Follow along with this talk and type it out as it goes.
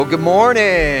Well, good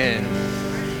morning.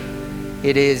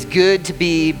 It is good to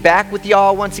be back with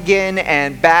y'all once again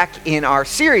and back in our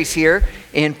series here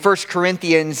in 1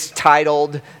 Corinthians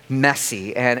titled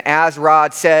Messy. And as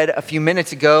Rod said a few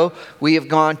minutes ago, we have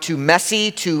gone to messy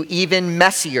to even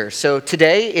messier. So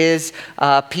today is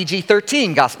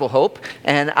PG-13 Gospel Hope,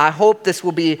 and I hope this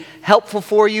will be helpful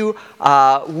for you.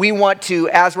 We want to,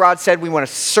 as Rod said, we want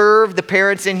to serve the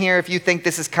parents in here. If you think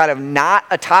this is kind of not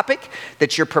a topic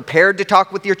that you're prepared to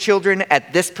talk with your children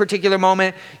at this particular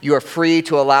moment, you are free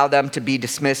to allow them to be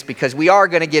dismissed, because we are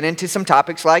going to get into some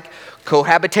topics like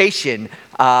cohabitation,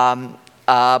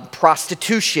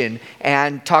 prostitution,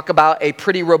 and talk about a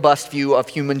pretty robust view of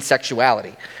human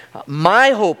sexuality.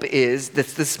 My hope is that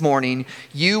this morning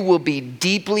you will be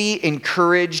deeply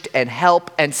encouraged and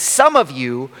helped, and some of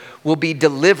you will be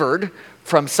delivered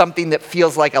from something that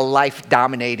feels like a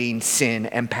life-dominating sin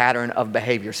and pattern of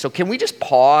behavior. So can we just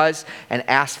pause and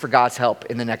ask for God's help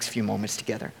in the next few moments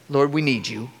together? Lord, we need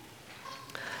you.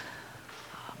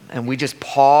 And we just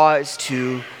pause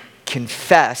to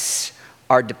confess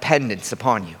our dependence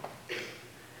upon you.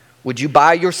 Would you,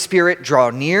 by your Spirit, draw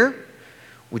near?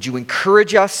 Would you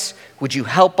encourage us? Would you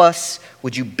help us?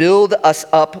 Would you build us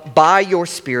up by your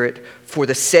Spirit for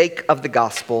the sake of the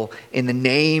gospel, in the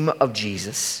name of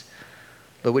Jesus?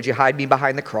 Lord, would you hide me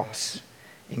behind the cross?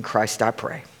 In Christ I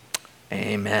pray.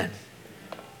 Amen.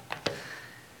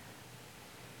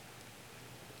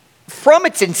 From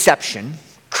its inception,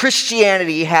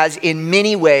 Christianity has in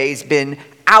many ways been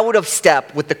out of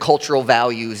step with the cultural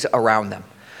values around them.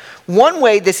 One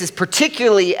way this is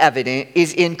particularly evident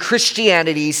is in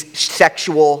Christianity's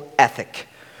sexual ethic.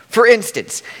 For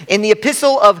instance, in the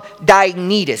Epistle of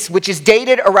Diognetus, which is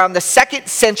dated around the 2nd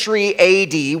century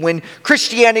AD, when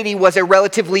Christianity was a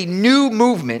relatively new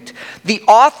movement, the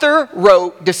author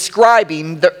wrote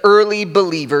describing the early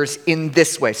believers in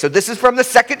this way. So this is from the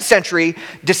 2nd century,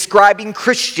 describing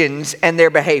Christians and their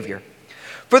behavior.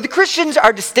 For the Christians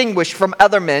are distinguished from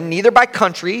other men neither by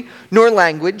country, nor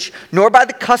language, nor by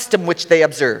the custom which they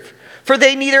observe. For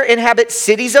they neither inhabit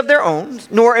cities of their own,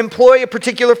 nor employ a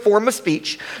particular form of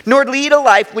speech, nor lead a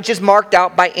life which is marked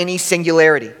out by any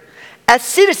singularity. As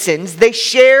citizens, they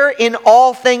share in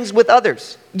all things with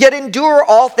others, yet endure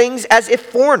all things as if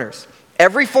foreigners.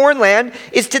 Every foreign land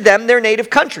is to them their native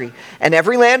country, and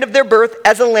every land of their birth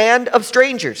as a land of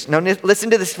strangers. Now listen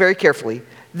to this very carefully.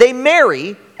 They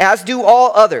marry, as do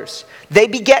all others. They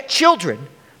beget children,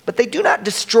 but they do not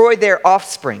destroy their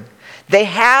offspring. They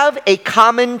have a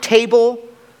common table,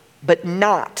 but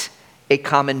not a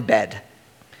common bed.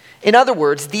 In other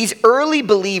words, these early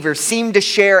believers seem to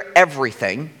share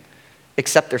everything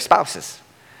except their spouses.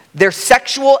 Their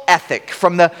sexual ethic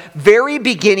from the very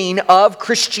beginning of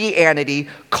Christianity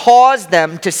caused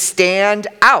them to stand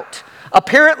out.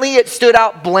 Apparently, it stood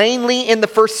out plainly in the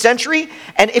first century,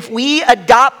 and if we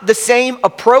adopt the same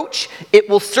approach, it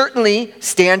will certainly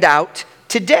stand out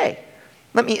today.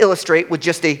 Let me illustrate with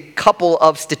just a couple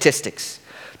of statistics.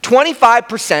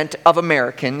 25% of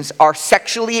Americans are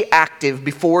sexually active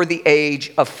before the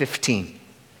age of 15.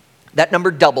 That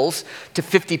number doubles to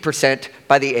 50%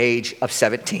 by the age of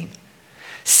 17.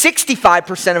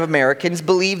 65% of Americans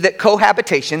believe that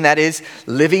cohabitation, that is,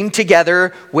 living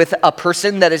together with a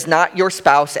person that is not your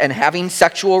spouse and having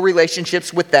sexual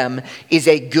relationships with them, is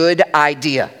a good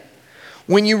idea.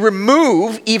 When you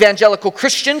remove evangelical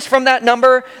Christians from that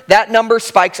number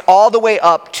spikes all the way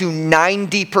up to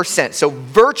 90%. So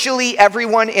virtually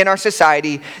everyone in our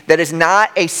society that is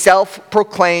not a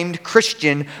self-proclaimed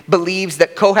Christian believes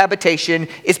that cohabitation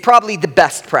is probably the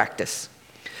best practice.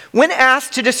 When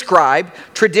asked to describe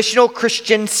traditional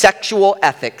Christian sexual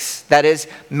ethics, that is,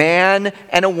 man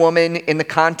and a woman in the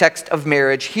context of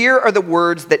marriage, here are the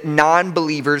words that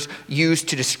non-believers use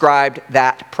to describe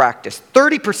that practice.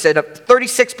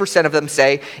 36% of them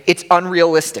say it's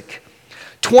unrealistic.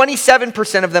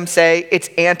 27% of them say it's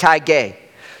anti-gay.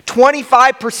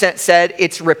 25% said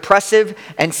it's repressive,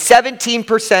 and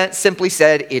 17% simply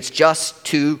said it's just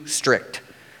too strict.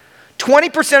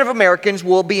 20% of Americans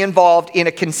will be involved in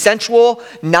a consensual,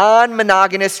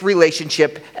 non-monogamous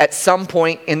relationship at some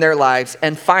point in their lives.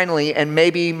 And finally, and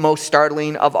maybe most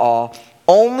startling of all,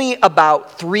 only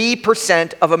about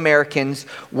 3% of Americans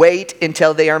wait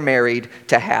until they are married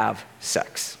to have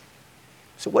sex.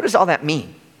 So what does all that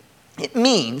mean? It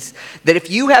means that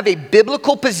if you have a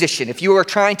biblical position, if you are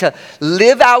trying to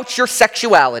live out your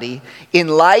sexuality in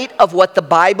light of what the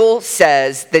Bible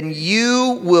says, then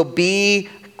you will be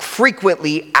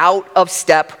frequently out of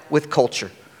step with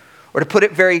culture. Or to put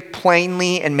it very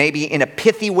plainly and maybe in a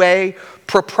pithy way,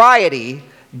 propriety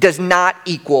does not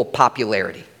equal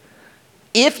popularity.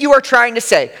 If you are trying to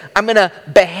say, I'm going to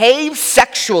behave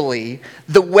sexually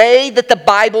the way that the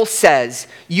Bible says,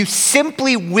 you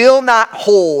simply will not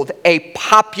hold a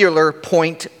popular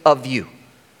point of view.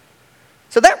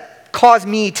 So that caused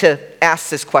me to ask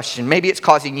this question. Maybe it's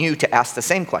causing you to ask the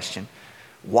same question.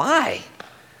 Why?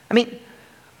 I mean,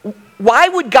 why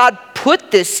would God put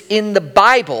this in the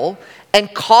Bible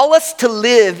and call us to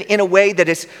live in a way that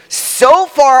is so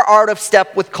far out of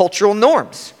step with cultural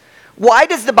norms? Why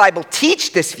does the Bible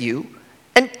teach this view?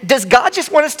 And does God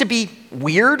just want us to be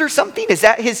weird or something? Is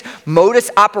that his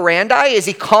modus operandi? Is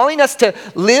he calling us to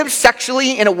live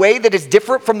sexually in a way that is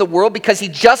different from the world because he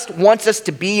just wants us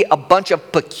to be a bunch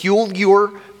of peculiar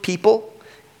people?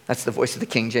 That's the voice of the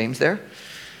King James there.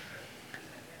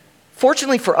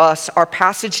 Fortunately for us, our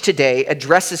passage today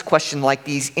addresses questions like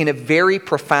these in a very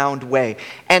profound way.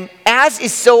 And as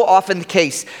is so often the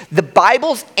case, the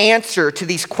Bible's answer to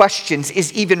these questions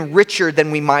is even richer than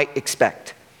we might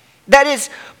expect. That is,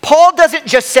 Paul doesn't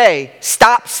just say,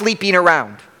 stop sleeping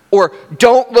around, or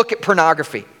don't look at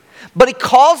pornography. But he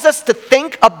calls us to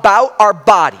think about our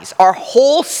bodies, our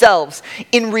whole selves,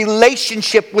 in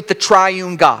relationship with the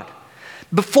triune God.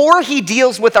 Before he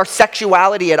deals with our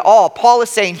sexuality at all, Paul is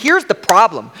saying, here's the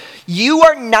problem. You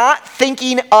are not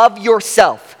thinking of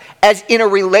yourself as in a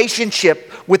relationship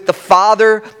with the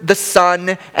Father, the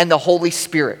Son, and the Holy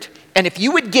Spirit. And if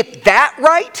you would get that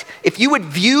right, if you would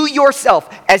view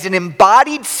yourself as an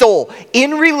embodied soul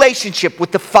in relationship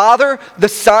with the Father, the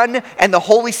Son, and the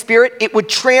Holy Spirit, it would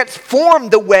transform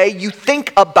the way you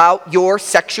think about your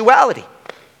sexuality.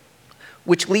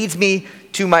 Which leads me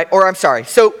to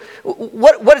so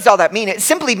what does all that mean? It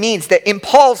simply means that in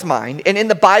Paul's mind and in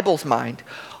the Bible's mind,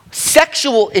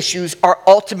 sexual issues are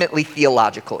ultimately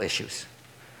theological issues.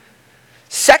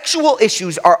 Sexual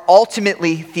issues are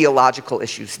ultimately theological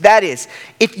issues. That is,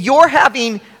 if you're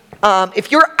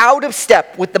out of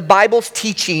step with the Bible's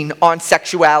teaching on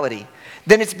sexuality,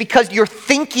 then it's because you're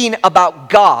thinking about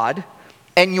God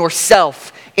and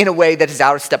yourself in a way that is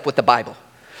out of step with the Bible.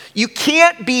 You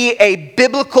can't be a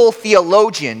biblical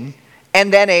theologian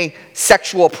and then a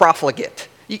sexual profligate.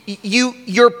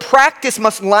 Your practice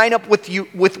must line up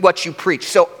with what you preach.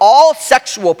 So all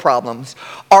sexual problems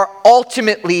are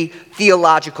ultimately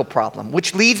theological problems,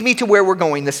 which leads me to where we're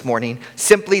going this morning.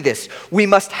 Simply this: we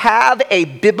must have a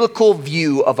biblical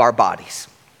view of our bodies.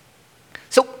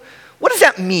 So what does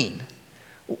that mean?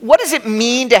 What does it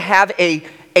mean to have a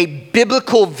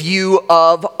biblical view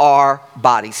of our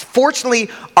bodies? Fortunately,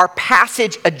 our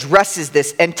passage addresses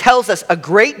this and tells us a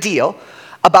great deal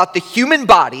about the human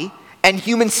body and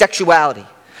human sexuality.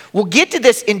 We'll get to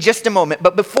this in just a moment,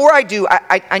 but before I do,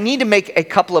 I need to make a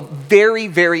couple of very,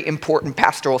 very important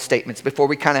pastoral statements before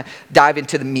we kind of dive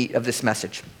into the meat of this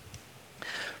message.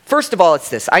 First of all, it's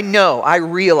this. I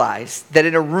realize that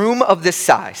in a room of this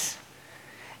size,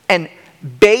 and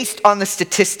based on the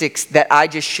statistics that I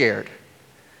just shared,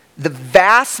 the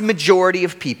vast majority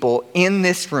of people in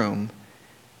this room,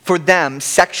 for them,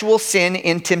 sexual sin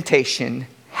and temptation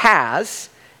has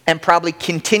and probably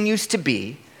continues to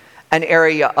be an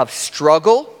area of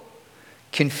struggle,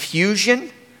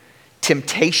 confusion,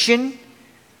 temptation,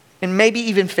 and maybe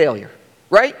even failure,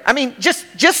 right? I mean, just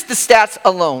the stats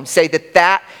alone say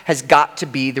that has got to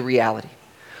be the reality.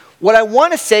 What I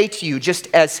want to say to you, just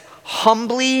as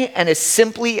humbly and as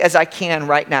simply as I can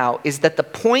right now, is that the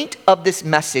point of this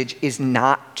message is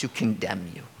not to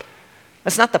condemn you.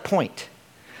 That's not the point.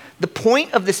 The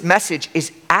point of this message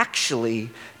is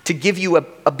actually to give you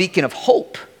a beacon of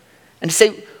hope and to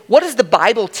say, what does the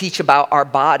Bible teach about our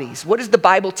bodies? What does the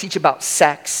Bible teach about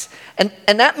sex?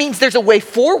 And that means there's a way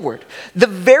forward. The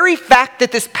very fact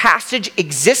that this passage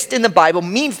exists in the Bible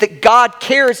means that God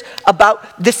cares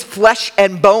about this flesh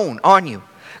and bone on you.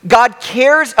 God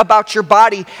cares about your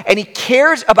body, and he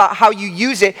cares about how you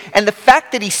use it. And the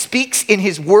fact that he speaks in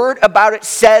his word about it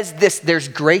says this: there's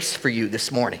grace for you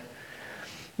this morning.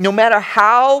 No matter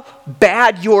how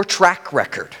bad your track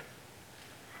record,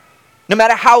 no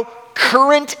matter how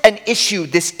current an issue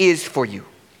this is for you,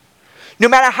 no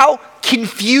matter how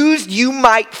confused you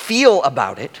might feel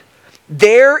about it,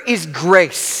 there is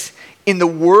grace in the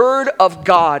Word of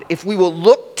God if we will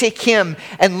look to him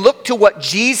and look to what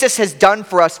Jesus has done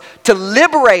for us to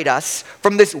liberate us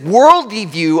from this worldly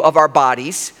view of our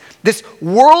bodies, this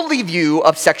worldly view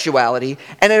of sexuality,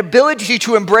 and an ability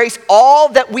to embrace all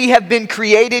that we have been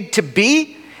created to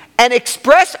be and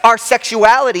express our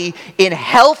sexuality in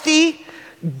healthy,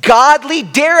 godly,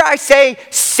 dare I say,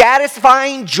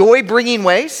 satisfying, joy-bringing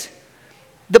ways.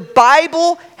 The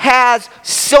Bible has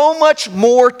so much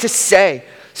more to say,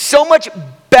 so much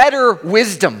better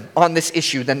wisdom on this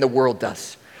issue than the world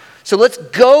does. So let's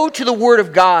go to the Word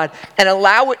of God and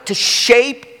allow it to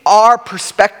shape our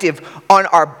perspective on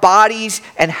our bodies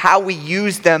and how we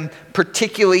use them,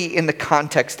 particularly in the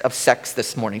context of sex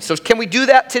this morning. So can we do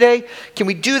that today? Can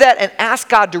we do that and ask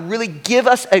God to really give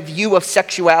us a view of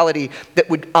sexuality that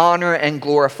would honor and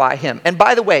glorify Him? And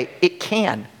by the way, it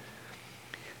can.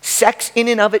 Sex in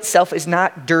and of itself is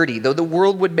not dirty, though the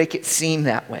world would make it seem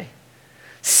that way.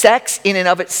 Sex in and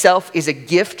of itself is a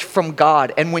gift from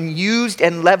God, and when used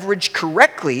and leveraged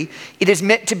correctly, it is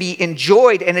meant to be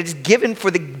enjoyed, and it is given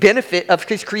for the benefit of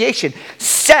His creation.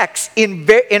 Sex, in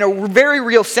a very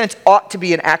real sense, ought to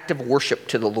be an act of worship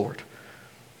to the Lord.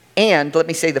 And, let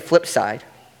me say the flip side,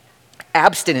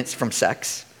 abstinence from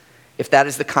sex, if that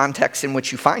is the context in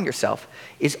which you find yourself,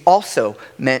 is also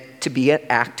meant to be an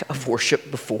act of worship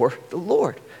before the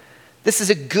Lord. This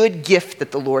is a good gift that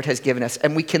the Lord has given us,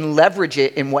 and we can leverage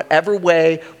it in whatever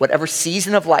way, whatever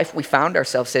season of life we found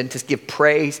ourselves in, to give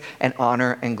praise and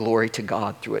honor and glory to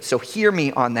God through it. So hear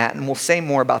me on that, and we'll say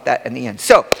more about that in the end.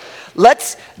 So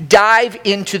let's dive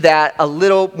into that a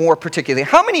little more particularly.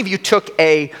 How many of you took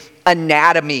an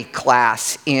anatomy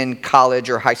class in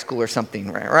college or high school or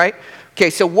something, right?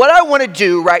 Okay, so what I want to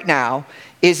do right now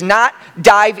is not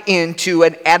dive into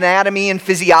an anatomy and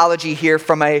physiology here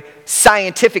from a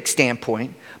scientific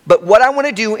standpoint, but what I want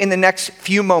to do in the next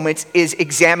few moments is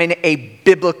examine a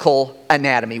biblical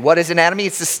anatomy. What is anatomy?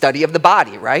 It's the study of the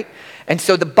body, right? And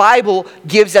so the Bible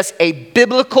gives us a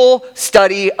biblical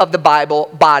study of the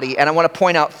body, and I want to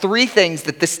point out 3 things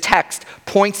that this text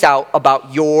points out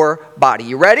about your body.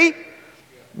 You ready?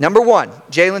 Number 1,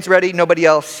 Jalen's ready, nobody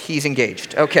else, he's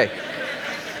engaged. Okay.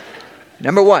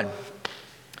 Number 1.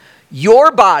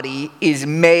 Your body is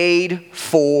made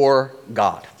for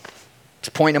God. It's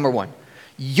point number 1.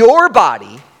 Your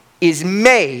body is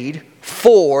made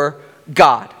for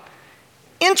God.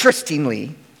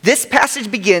 Interestingly, this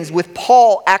passage begins with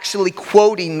Paul actually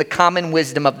quoting the common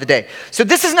wisdom of the day. So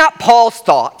this is not Paul's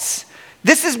thoughts.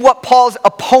 This is what Paul's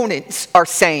opponents are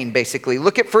saying, basically.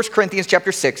 Look at 1 Corinthians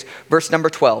chapter 6, verse number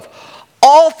 12.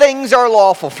 All things are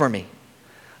lawful for me.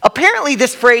 Apparently,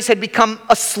 this phrase had become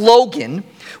a slogan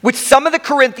which some of the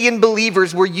Corinthian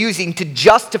believers were using to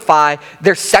justify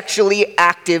their sexually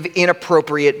active,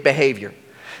 inappropriate behavior.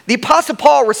 The Apostle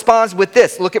Paul responds with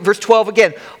this. Look at verse 12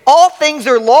 again. All things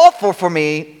are lawful for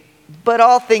me, but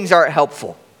all things aren't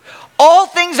helpful. All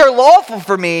things are lawful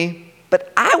for me,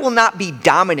 but I will not be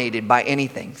dominated by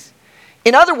anything.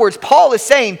 In other words, Paul is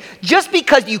saying, just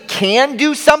because you can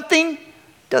do something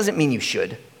doesn't mean you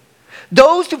should.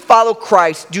 Those who follow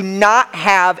Christ do not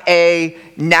have a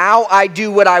now I do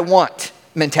what I want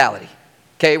mentality.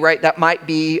 Okay, right? That might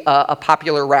be a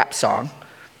popular rap song.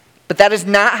 But that is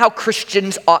not how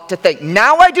Christians ought to think.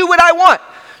 Now I do what I want.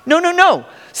 No.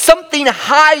 Something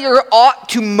higher ought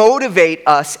to motivate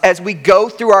us as we go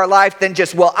through our life than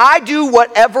just, well, I do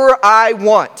whatever I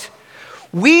want.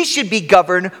 We should be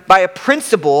governed by a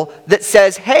principle that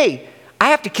says, hey,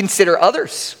 I have to consider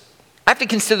others. I have to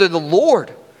consider the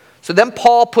Lord. So then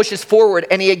Paul pushes forward,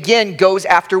 and he again goes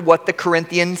after what the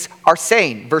Corinthians are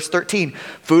saying. Verse 13,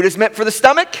 food is meant for the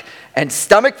stomach, and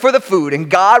stomach for the food, and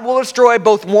God will destroy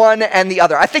both one and the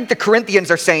other. I think the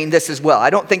Corinthians are saying this as well. I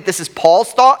don't think this is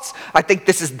Paul's thoughts. I think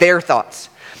this is their thoughts.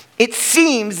 It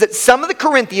seems that some of the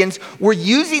Corinthians were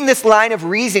using this line of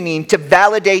reasoning to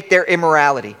validate their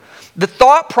immorality. The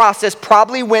thought process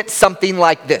probably went something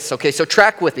like this. Okay, so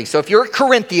track with me. So if you're a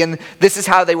Corinthian, this is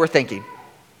how they were thinking.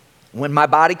 When my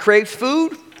body craves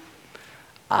food,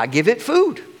 I give it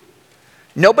food.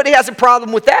 Nobody has a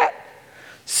problem with that.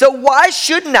 So why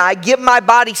shouldn't I give my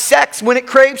body sex when it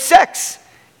craves sex?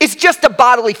 It's just a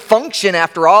bodily function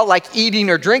after all, like eating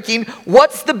or drinking.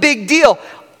 What's the big deal?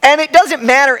 And it doesn't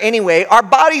matter anyway. Our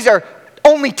bodies are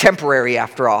only temporary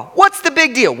after all. What's the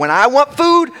big deal? When I want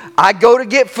food, I go to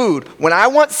get food. When I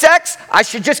want sex, I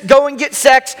should just go and get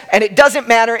sex, and it doesn't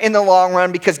matter in the long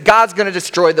run because God's going to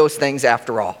destroy those things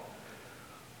after all.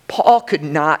 Paul could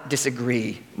not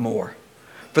disagree more.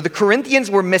 For the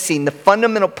Corinthians were missing the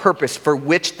fundamental purpose for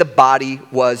which the body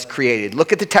was created.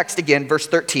 Look at the text again, verse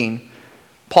 13.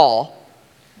 Paul,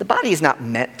 the body is not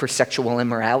meant for sexual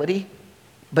immorality,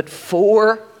 but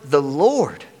for the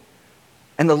Lord.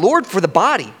 And the Lord for the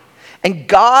body. And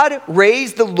God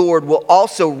raised the Lord will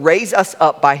also raise us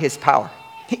up by his power.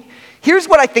 Here's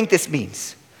what I think this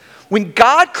means. When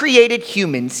God created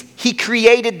humans, he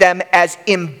created them as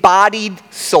embodied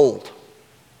souls.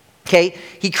 Okay?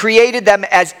 He created them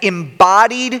as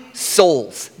embodied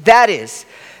souls. That is,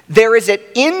 there is an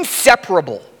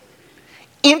inseparable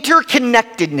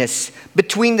interconnectedness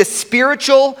between the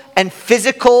spiritual and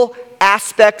physical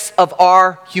aspects of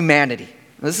our humanity.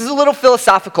 This is a little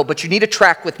philosophical, but you need to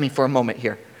track with me for a moment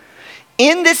here.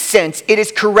 In this sense, it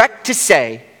is correct to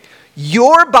say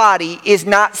your body is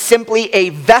not simply a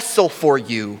vessel for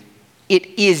you,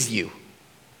 it is you.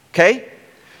 Okay?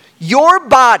 Your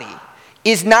body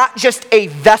is not just a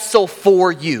vessel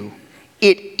for you,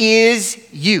 it is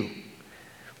you.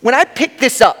 When I pick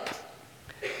this up,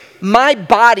 my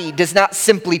body does not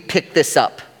simply pick this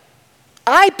up.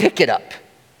 I pick it up.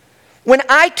 When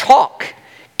I talk,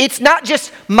 it's not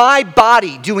just my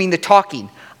body doing the talking.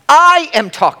 I am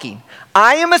talking.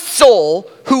 I am a soul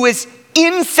who is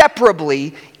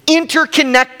inseparably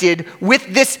interconnected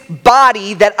with this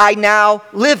body that I now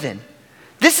live in.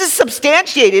 This is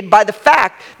substantiated by the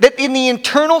fact that in the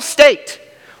internal state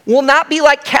will not be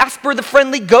like Casper the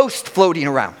Friendly Ghost floating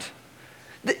around.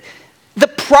 The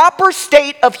proper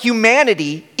state of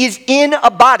humanity is in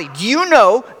a body. Do you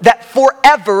know that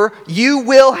forever you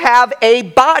will have a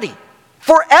body?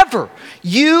 Forever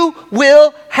you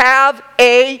will have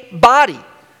a body.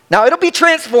 Now it'll be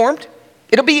transformed.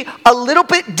 It'll be a little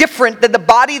bit different than the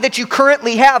body that you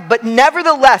currently have, but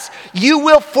nevertheless, you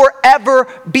will forever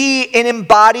be an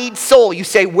embodied soul. You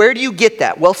say, where do you get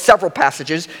that? Well, several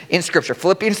passages in Scripture.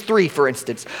 Philippians 3, for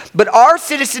instance. But our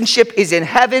citizenship is in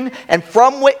heaven, and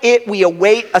from it we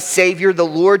await a Savior, the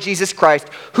Lord Jesus Christ,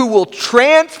 who will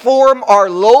transform our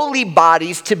lowly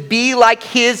bodies to be like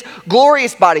His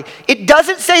glorious body. It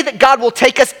doesn't say that God will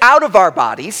take us out of our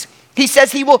bodies. He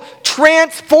says He will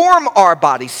transform our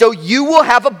body. So you will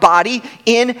have a body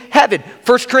in heaven.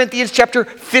 1 Corinthians chapter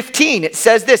 15, it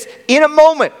says this, in a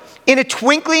moment, in a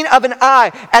twinkling of an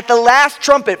eye, at the last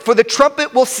trumpet, for the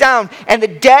trumpet will sound, and the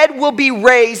dead will be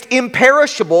raised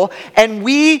imperishable, and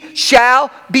we shall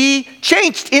be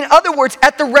changed. In other words,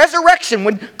 at the resurrection,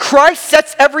 when Christ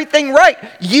sets everything right,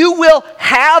 you will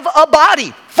have a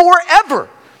body forever.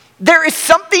 There is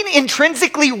something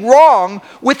intrinsically wrong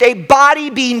with a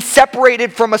body being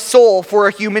separated from a soul for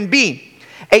a human being.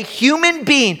 A human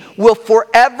being will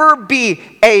forever be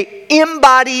an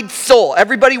embodied soul.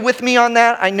 Everybody with me on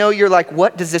that? I know you're like,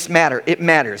 what does this matter? It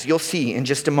matters. You'll see in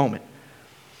just a moment.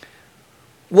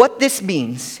 What this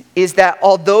means is that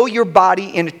although your body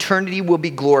in eternity will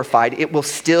be glorified, it will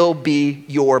still be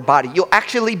your body. You'll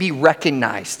actually be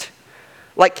recognized.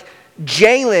 Like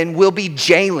Jalen will be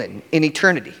Jalen in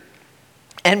eternity.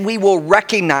 And we will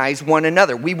recognize one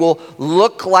another. We will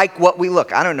look like what we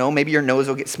look. I don't know, maybe your nose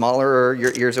will get smaller or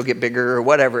your ears will get bigger or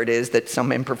whatever it is, that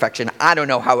some imperfection. I don't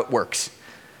know how it works.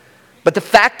 But the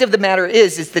fact of the matter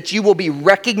is that you will be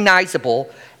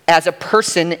recognizable as a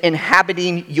person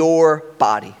inhabiting your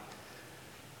body.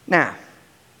 Now,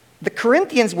 the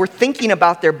Corinthians were thinking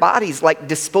about their bodies like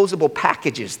disposable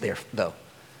packages there, though.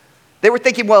 They were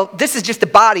thinking, well, this is just a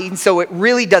body, and so it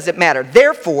really doesn't matter.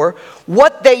 Therefore,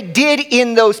 what they did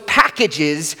in those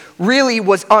packages really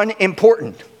was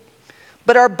unimportant.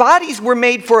 But our bodies were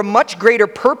made for a much greater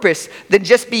purpose than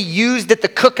just be used at the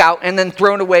cookout and then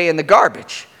thrown away in the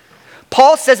garbage.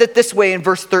 Paul says it this way in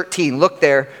verse 13. Look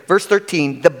there, verse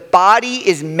 13. The body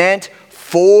is meant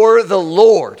for the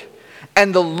Lord,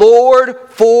 and the Lord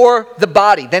for the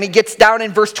body. Then he gets down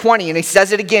in verse 20 and he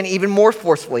says it again even more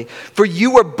forcefully. For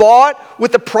you were bought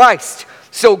with a price,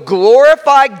 so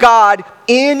glorify God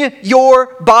in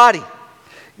your body.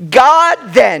 God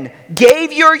then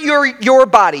gave your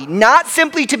body not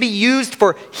simply to be used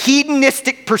for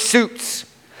hedonistic pursuits,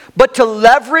 but to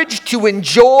leverage, to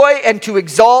enjoy, and to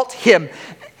exalt Him.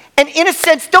 And in a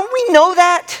sense, don't we know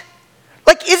that?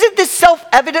 Like, isn't this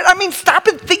self-evident? I mean, stop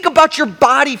and think about your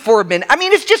body for a minute. I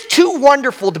mean, it's just too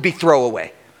wonderful to be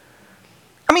throwaway.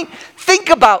 I mean, think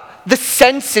about the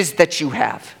senses that you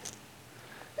have.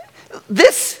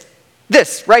 This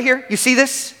right here, you see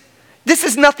this? This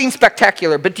is nothing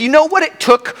spectacular, but do you know what it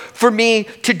took for me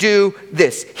to do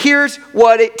this? Here's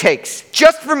what it takes,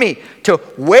 just for me to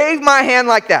wave my hand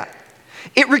like that.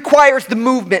 It requires the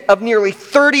movement of nearly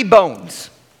 30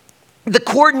 bones, the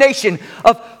coordination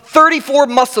of 34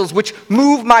 muscles which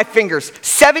move my fingers,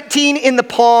 17 in the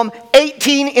palm,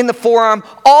 18 in the forearm.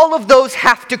 All of those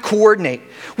have to coordinate.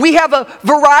 We have a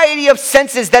variety of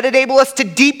senses that enable us to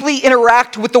deeply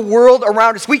interact with the world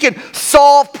around us. We can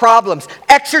solve problems,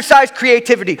 exercise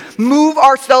creativity, move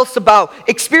ourselves about,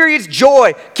 experience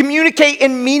joy, communicate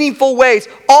in meaningful ways.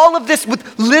 All of this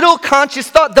with little conscious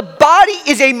thought. The body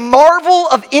is a marvel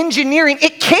of engineering.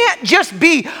 It can't just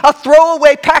be a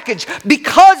throwaway package.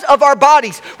 Because of our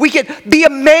bodies, we can be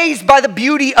amazed by the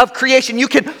beauty of creation. You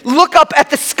can look up at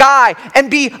the sky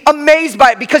and be amazed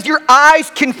by it because your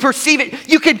eyes can perceive it.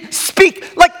 You can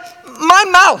speak. Like my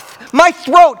mouth my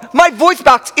throat, my voice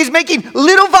box is making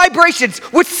little vibrations,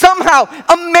 which somehow,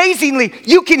 amazingly,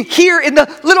 you can hear in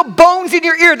the little bones in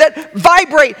your ear that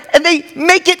vibrate, and they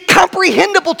make it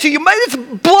comprehensible to you. It's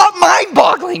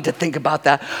mind-boggling to think about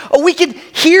that. Oh, we can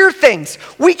hear things.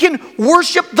 We can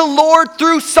worship the Lord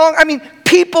through song. I mean,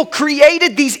 people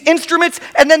created these instruments,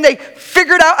 and then they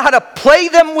figured out how to play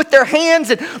them with their hands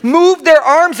and move their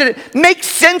arms, and it makes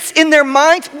sense in their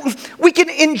minds. We can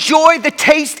enjoy the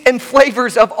taste and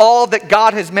flavors of all that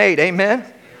God has made. Amen?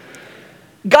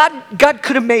 God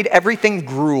could have made everything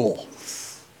gruel.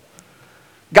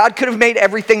 God could have made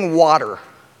everything water.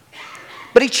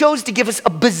 But he chose to give us a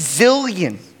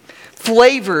bazillion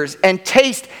flavors and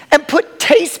taste, and put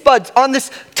taste buds on this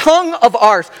tongue of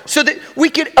ours so that we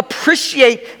can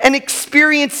appreciate and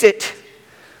experience it.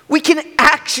 We can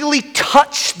actually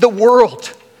touch the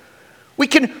world. We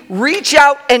can reach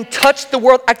out and touch the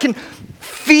world. I can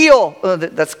feel,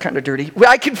 that's kind of dirty.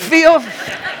 I can feel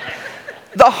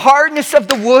the hardness of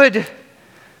the wood,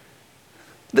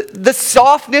 the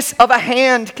softness of a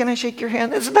hand. Can I shake your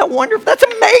hand? Isn't that wonderful? That's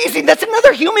amazing. That's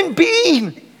another human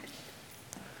being.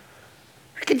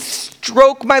 I can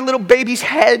stroke my little baby's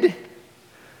head,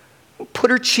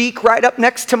 put her cheek right up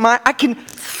next to mine. I can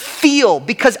feel,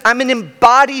 because I'm an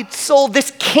embodied soul.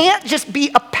 This can't just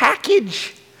be a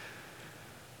package.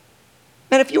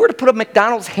 Man, if you were to put a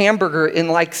McDonald's hamburger in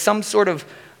like some sort of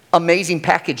amazing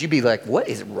package, you'd be like, what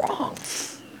is wrong?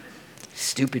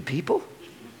 Stupid people.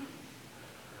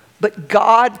 But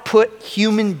God put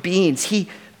human beings, he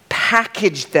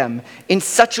packaged them in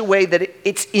such a way that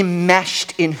it's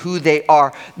enmeshed in who they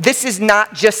are. This is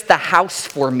not just the house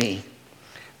for me.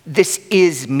 This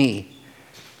is me.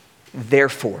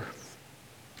 Therefore,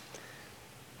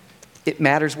 it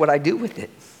matters what I do with it.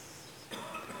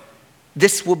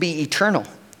 This will be eternal.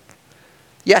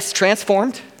 Yes,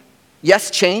 transformed.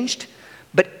 Yes, changed.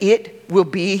 But it will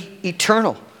be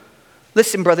eternal.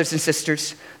 Listen, brothers and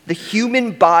sisters, the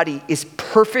human body is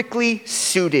perfectly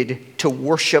suited to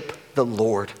worship the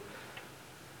Lord.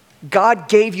 God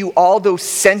gave you all those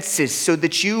senses so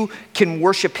that you can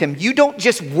worship him. You don't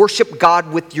just worship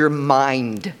God with your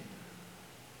mind.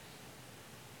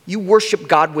 You worship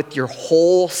God with your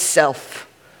whole self.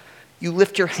 You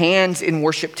lift your hands and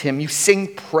worship him. You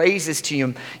sing praises to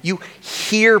him. You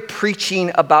hear preaching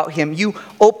about him. You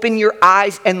open your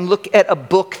eyes and look at a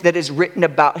book that is written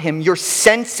about him. Your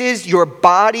senses, your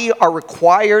body are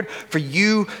required for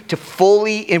you to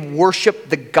fully worship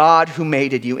the God who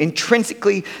made you.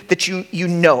 Intrinsically, that you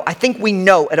know. I think we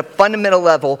know at a fundamental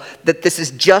level that this is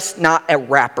just not a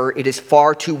wrapper. It is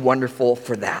far too wonderful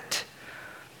for that.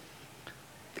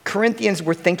 Corinthians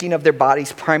were thinking of their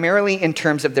bodies primarily in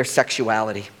terms of their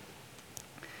sexuality.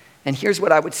 And here's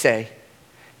what I would say.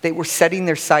 They were setting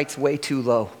their sights way too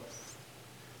low.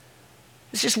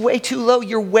 It's just way too low.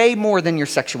 You're way more than your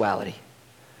sexuality.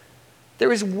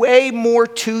 There is way more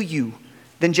to you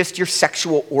than just your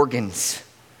sexual organs.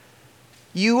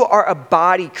 You are a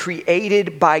body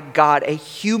created by God, a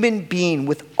human being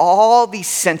with all these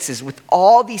senses, with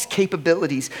all these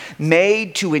capabilities,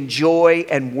 made to enjoy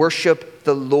and worship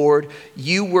the Lord.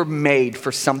 You were made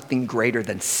for something greater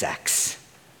than sex.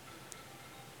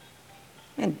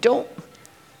 And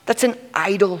that's an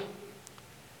idol.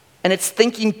 And it's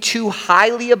thinking too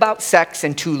highly about sex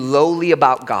and too lowly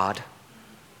about God.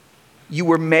 You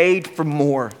were made for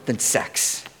more than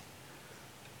sex.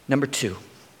 Number 2.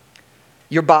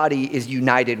 Your body is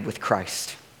united with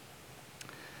Christ.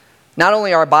 Not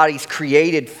only are our bodies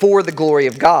created for the glory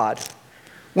of God,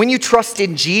 when you trust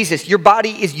in Jesus, your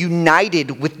body is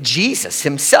united with Jesus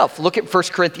himself. Look at 1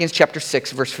 Corinthians chapter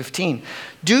 6, verse 15.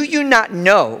 Do you not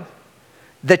know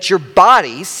that your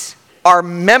bodies are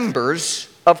members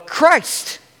of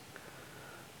Christ?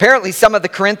 Apparently, some of the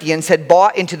Corinthians had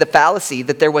bought into the fallacy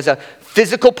that there was a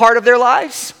physical part of their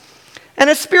lives and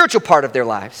a spiritual part of their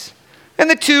lives. And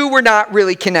the two were not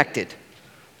really connected.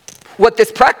 What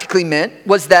this practically meant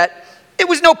was that it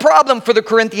was no problem for the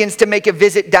Corinthians to make a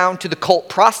visit down to the cult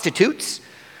prostitutes,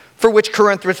 for which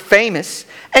Corinth was famous,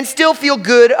 and still feel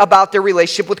good about their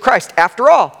relationship with Christ. After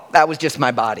all, that was just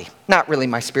my body, not really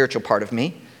my spiritual part of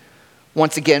me.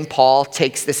 Once again, Paul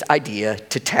takes this idea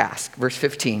to task. Verse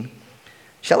 15,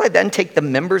 shall I then take the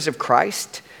members of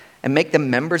Christ and make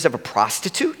them members of a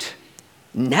prostitute?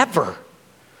 Never.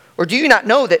 Or do you not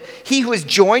know that he who is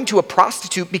joined to a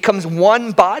prostitute becomes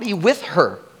one body with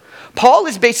her? Paul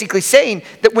is basically saying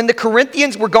that when the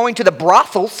Corinthians were going to the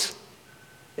brothels,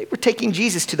 they were taking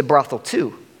Jesus to the brothel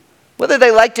too. Whether they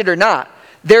liked it or not,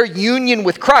 their union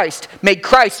with Christ made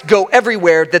Christ go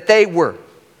everywhere that they were.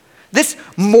 This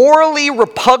morally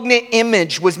repugnant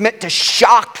image was meant to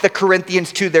shock the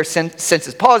Corinthians to their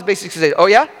senses. Paul is basically saying, oh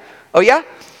yeah?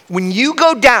 When you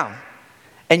go down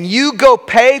and you go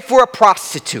pay for a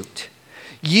prostitute,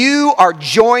 you are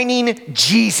joining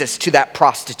Jesus to that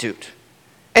prostitute.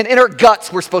 And in our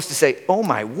guts, we're supposed to say, oh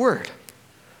my word,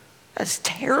 that's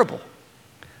terrible.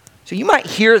 So you might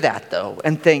hear that though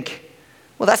and think,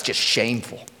 well, that's just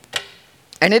shameful.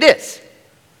 And it is.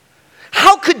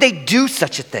 How could they do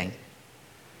such a thing?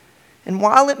 And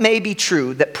while it may be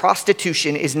true that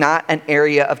prostitution is not an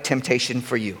area of temptation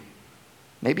for you,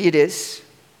 maybe it is,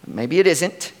 maybe it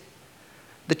isn't,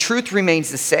 the truth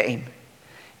remains the same.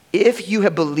 If you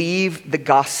have believed the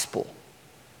gospel,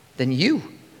 then you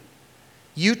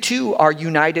too are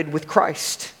united with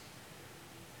Christ.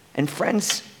 And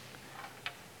friends,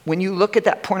 when you look at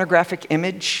that pornographic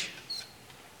image,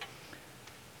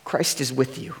 Christ is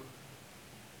with you.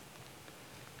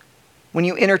 When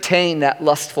you entertain that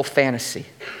lustful fantasy,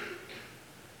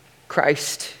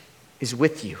 Christ is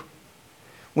with you.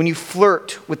 When you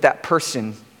flirt with that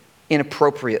person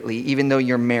inappropriately, even though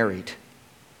you're married,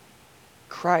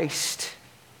 Christ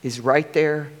is right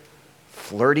there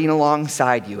flirting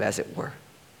alongside you, as it were.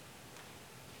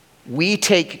 We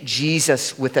take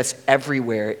Jesus with us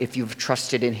everywhere if you've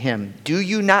trusted in him. Do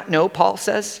you not know, Paul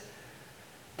says,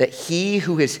 that he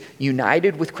who is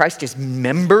united with Christ is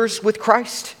members with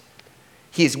Christ?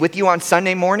 He is with you on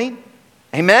Sunday morning.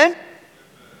 Amen?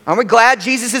 Aren't we glad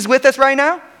Jesus is with us right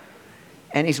now?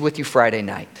 And he's with you Friday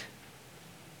night.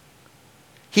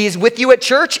 He is with you at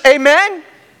church. Amen?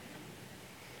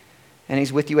 And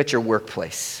he's with you at your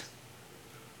workplace.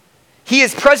 He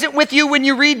is present with you when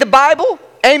you read the Bible.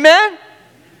 Amen?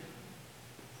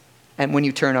 And when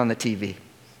you turn on the TV.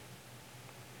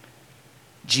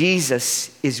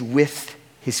 Jesus is with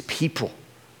his people.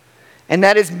 And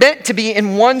that is meant to be,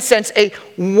 in one sense, a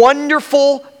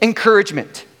wonderful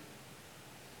encouragement.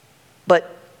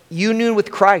 But union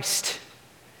with Christ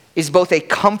is both a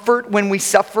comfort when we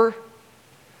suffer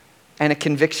and a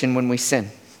conviction when we sin.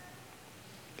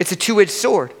 It's a two-edged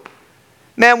sword.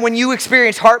 Man, when you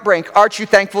experience heartbreak, aren't you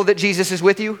thankful that Jesus is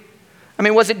with you? I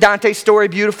mean, wasn't Dante's story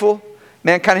beautiful?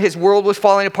 Man, kind of his world was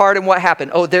falling apart, and what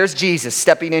happened? Oh, there's Jesus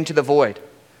stepping into the void.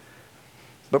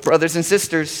 But brothers and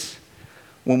sisters,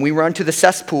 when we run to the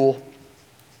cesspool,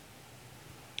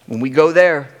 when we go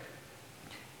there,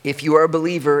 if you are a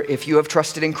believer, if you have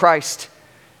trusted in Christ,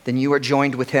 then you are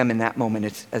joined with him in that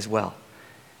moment as well.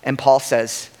 And Paul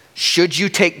says, should you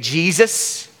take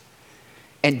Jesus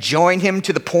and join him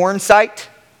to the porn site?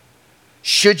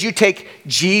 Should you take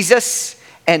Jesus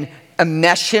and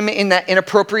enmesh him in that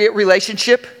inappropriate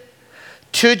relationship?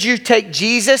 Should you take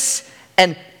Jesus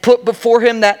and put before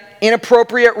him that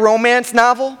inappropriate romance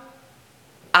novel?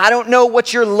 I don't know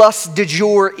what your lust du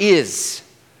jour is,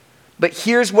 but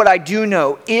here's what I do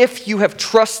know. If you have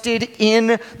trusted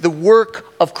in the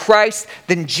work of Christ,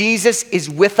 then Jesus is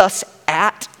with us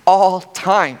at all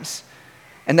times.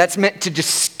 And that's meant to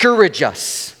discourage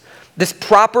us. This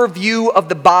proper view of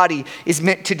the body is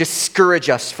meant to discourage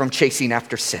us from chasing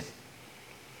after sin.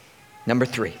 Number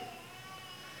 3.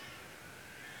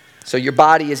 So your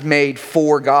body is made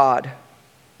for God.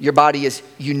 Your body is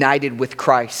united with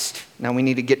Christ. Now we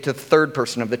need to get to the third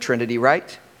person of the Trinity,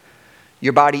 right?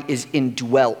 Your body is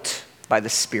indwelt by the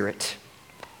Spirit.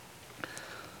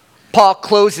 Paul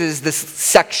closes this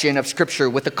section of Scripture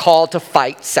with a call to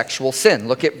fight sexual sin.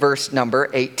 Look at verse number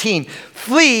 18.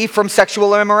 Flee from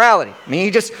sexual immorality. I mean,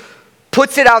 he just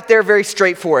puts it out there very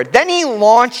straightforward. Then he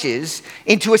launches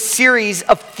into a series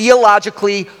of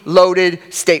theologically loaded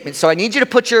statements. So I need you to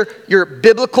put your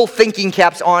biblical thinking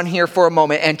caps on here for a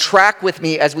moment and track with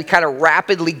me as we kind of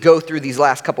rapidly go through these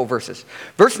last couple verses.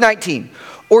 Verse 19.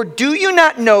 Or do you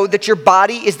not know that your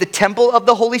body is the temple of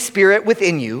the Holy Spirit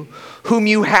within you, whom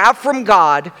you have from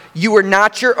God? You are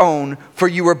not your own, for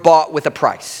you were bought with a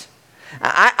price.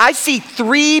 I see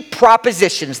 3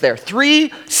 propositions there,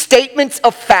 3 statements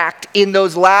of fact in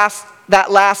that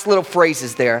last little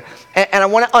phrases there. And I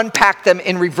want to unpack them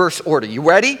in reverse order. You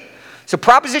ready? So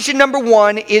proposition number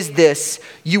 1 is this: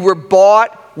 you were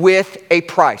bought with a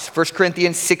price. 1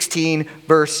 Corinthians 6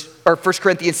 verse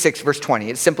 20.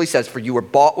 It simply says, for you were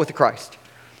bought with a Christ.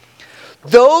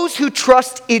 Those who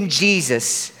trust in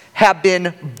Jesus have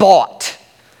been bought,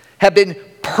 have been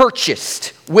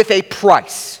purchased with a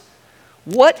price.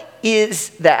 What is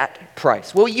that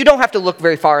price? Well, you don't have to look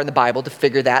very far in the Bible to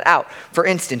figure that out. For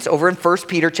instance, over in 1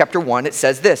 Peter chapter 1, it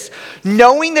says this,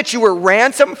 knowing that you were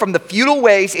ransomed from the futile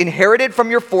ways inherited from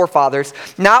your forefathers,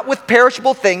 not with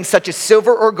perishable things such as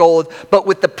silver or gold, but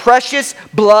with the precious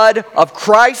blood of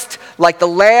Christ, like the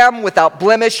lamb without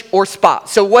blemish or spot.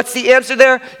 So what's the answer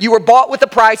there? You were bought with a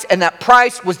price, and that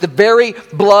price was the very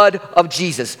blood of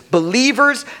Jesus.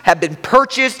 Believers have been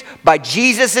purchased by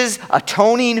Jesus'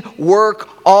 atoning work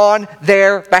on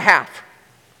their behalf.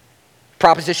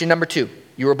 Proposition number 2,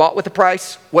 you were bought with a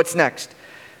price. What's next?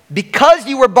 Because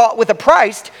you were bought with a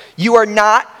price, you are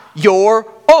not your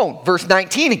own. Verse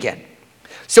 19 again.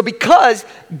 So because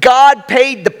God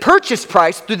paid the purchase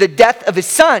price through the death of his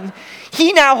son,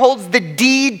 he now holds the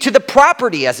deed to the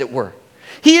property, as it were.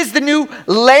 He is the new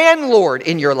landlord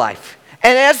in your life.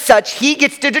 And as such, he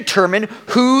gets to determine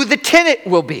who the tenant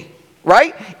will be.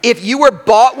 Right? If you were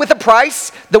bought with a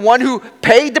price, the one who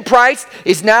paid the price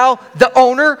is now the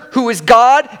owner, who is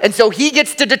God, and so he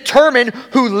gets to determine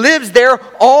who lives there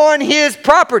on his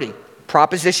property.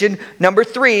 Proposition number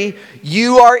 3,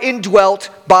 you are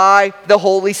indwelt by the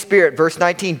Holy Spirit. Verse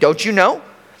 19, don't you know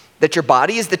that your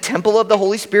body is the temple of the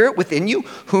Holy Spirit within you,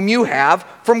 whom you have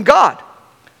from God?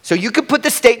 So you could put the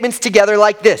statements together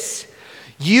like this.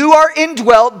 You are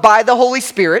indwelt by the Holy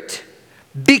Spirit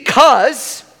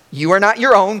because you are not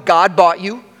your own. God bought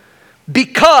you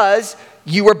because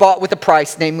you were bought with a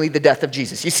price, namely the death of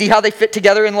Jesus. You see how they fit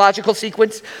together in logical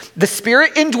sequence? The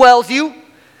Spirit indwells you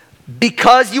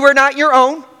because you are not your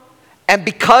own, and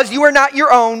because you are not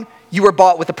your own, you were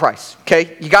bought with a price.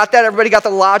 Okay, you got that? Everybody got the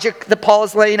logic that Paul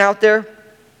is laying out there?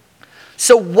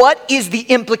 So what is the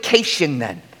implication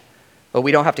then? Well,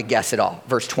 we don't have to guess at all.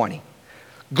 Verse 20.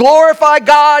 Glorify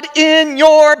God in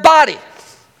your body.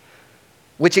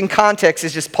 Which in context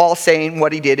is just Paul saying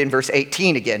what he did in verse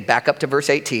 18 again. Back up to verse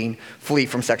 18, flee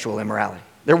from sexual immorality.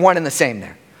 They're one and the same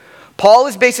there. Paul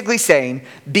is basically saying,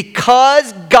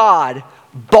 because God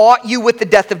bought you with the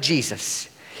death of Jesus,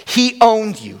 he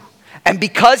owned you. And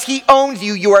because he owns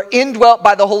you, you are indwelt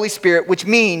by the Holy Spirit, which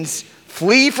means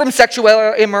flee from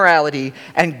sexual immorality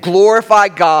and glorify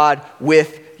God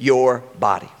with your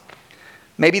body.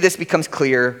 Maybe this becomes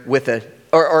clear with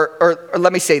or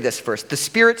let me say this first. The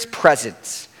Spirit's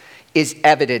presence is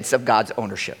evidence of God's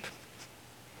ownership.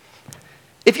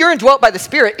 If you're indwelt by the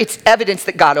Spirit, it's evidence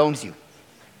that God owns you.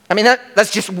 I mean,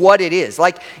 that's just what it is.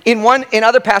 Like in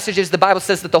other passages, the Bible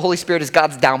says that the Holy Spirit is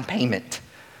God's down payment.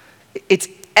 It's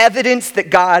evidence that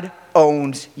God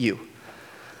owns you.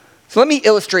 So let me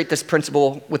illustrate this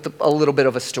principle with a little bit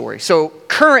of a story. So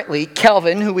currently,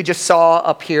 Kelvin, who we just saw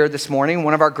up here this morning,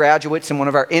 one of our graduates and one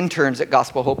of our interns at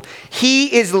Gospel Hope,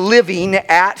 he is living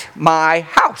at my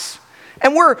house.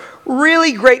 And we're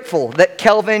really grateful that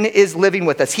Kelvin is living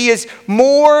with us. He is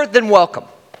more than welcome.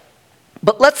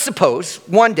 But let's suppose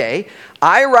one day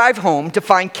I arrive home to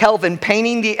find Kelvin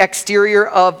painting the exterior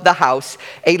of the house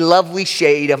a lovely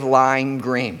shade of lime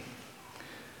green.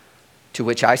 To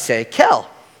which I say, Kel,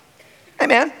 hey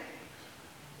man,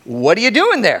 what are you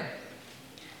doing there?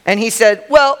 And he said,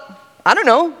 well, I don't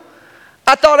know.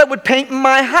 I thought I would paint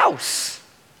my house.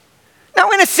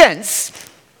 Now, in a sense,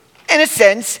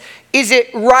 is it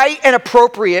right and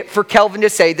appropriate for Kelvin to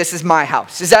say, this is my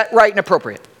house? Is that right and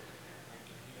appropriate?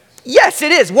 Yes,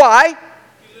 it is. Why?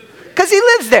 Because he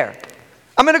lives there.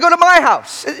 I'm going to go to my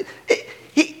house.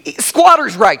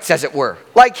 Squatter's rights, as it were.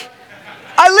 Like,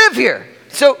 I live here.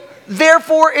 So,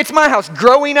 therefore, it's my house.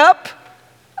 Growing up,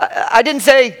 I didn't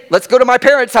say, let's go to my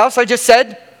parents' house. I just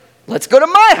said, let's go to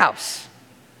my house.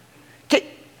 Okay.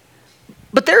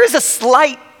 But there is a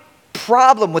slight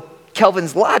problem with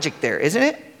Kelvin's logic there, isn't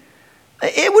it?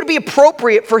 It would be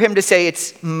appropriate for him to say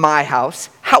it's my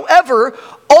house. However,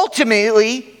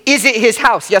 ultimately, is it his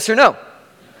house? Yes or no?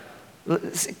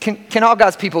 Can all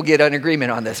God's people get an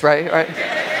agreement on this, right?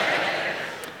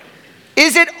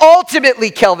 Is it ultimately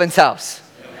Kelvin's house?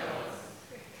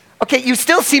 Okay, you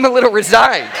still seem a little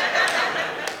resigned.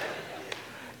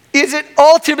 Is it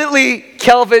ultimately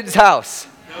Kelvin's house?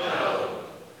 No.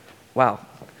 Wow.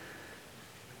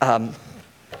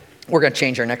 We're going to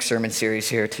change our next sermon series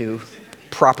here to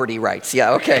property rights.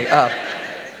 Yeah, okay.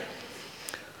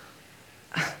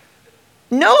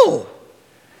 No,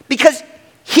 because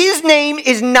his name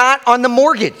is not on the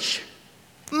mortgage.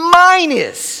 Mine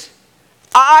is.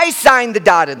 I signed the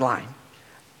dotted line.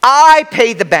 I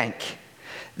pay the bank.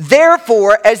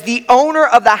 Therefore, as the owner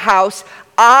of the house,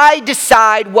 I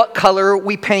decide what color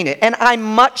we paint it. And I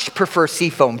much prefer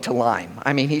seafoam to lime.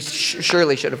 I mean, he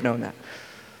surely should have known that.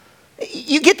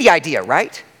 You get the idea,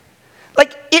 right?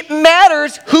 Like, it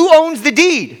matters who owns the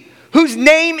deed, whose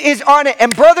name is on it.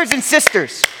 And brothers and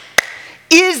sisters,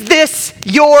 Is this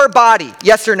your body?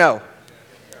 Yes or no?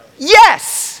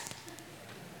 Yes.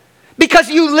 Because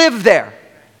you live there.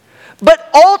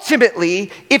 But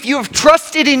ultimately, if you have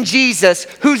trusted in Jesus,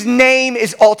 whose name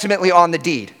is ultimately on the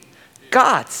deed?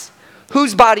 God's.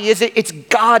 Whose body is it? It's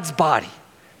God's body.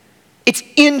 It's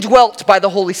indwelt by the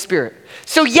Holy Spirit.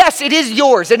 So yes, it is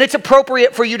yours, and it's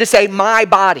appropriate for you to say, my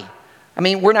body. I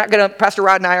mean, Pastor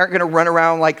Rod and I aren't going to run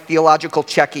around like theological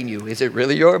checking you. Is it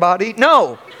really your body?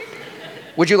 No.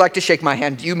 Would you like to shake my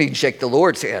hand? Do you mean shake the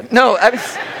Lord's hand? No,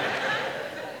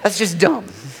 that's just dumb.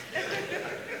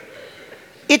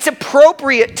 It's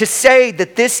appropriate to say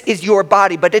that this is your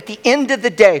body, but at the end of the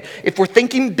day, if we're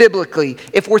thinking biblically,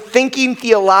 if we're thinking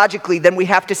theologically, then we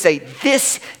have to say,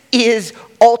 this is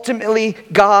ultimately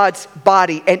God's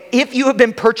body. And if you have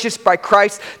been purchased by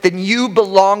Christ, then you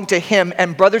belong to him.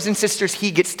 And brothers and sisters,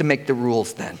 he gets to make the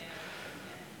rules then.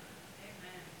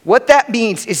 What that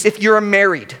means is if you're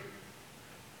married,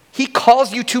 he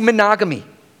calls you to monogamy.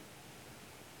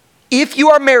 If you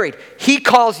are married, he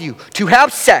calls you to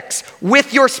have sex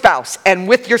with your spouse and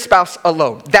with your spouse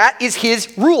alone. That is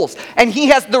his rules. And he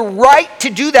has the right to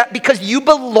do that because you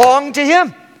belong to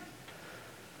him.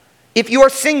 If you are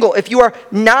single, if you are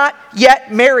not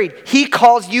yet married, he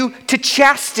calls you to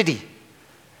chastity.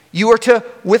 You are to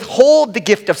withhold the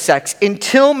gift of sex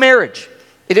until marriage.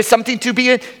 It is something to be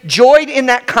enjoyed in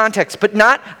that context, but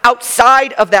not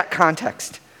outside of that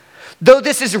context. Though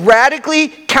this is radically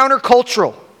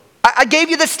countercultural, I gave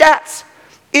you the stats.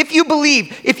 If you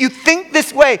believe, if you think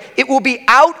this way, it will be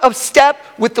out of step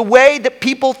with the way that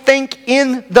people think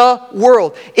in the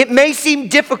world. It may seem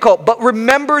difficult, but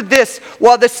remember this.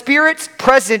 While the Spirit's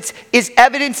presence is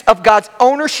evidence of God's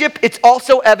ownership, it's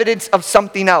also evidence of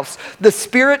something else. The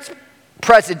Spirit's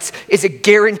presence is a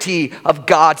guarantee of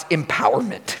God's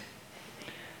empowerment.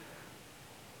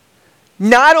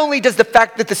 Not only does the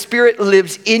fact that the Spirit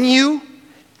lives in you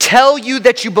tell you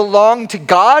that you belong to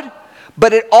God,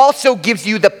 but it also gives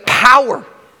you the power,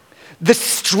 the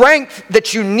strength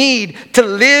that you need to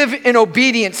live in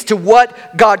obedience to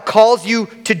what God calls you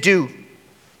to do.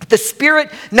 The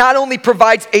Spirit not only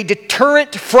provides a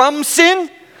deterrent from sin,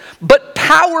 but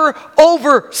power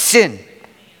over sin.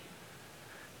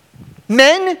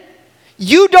 Men,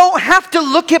 you don't have to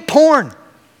look at porn.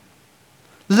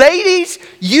 Ladies,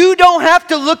 you don't have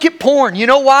to look at porn. You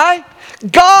know why?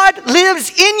 God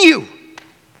lives in you.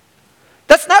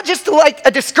 That's not just like a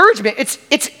discouragement.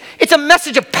 It's a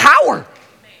message of power.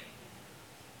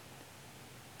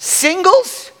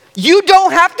 Singles, you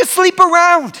don't have to sleep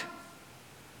around.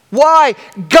 Why?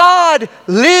 God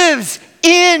lives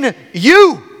in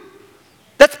you.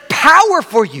 That's power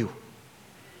for you.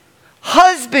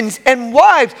 Husbands and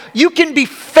wives, you can be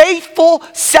faithful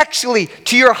sexually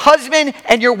to your husband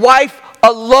and your wife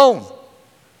alone.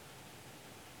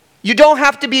 You don't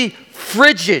have to be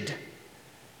frigid.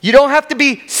 You don't have to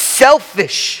be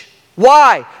selfish.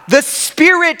 Why? The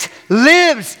Spirit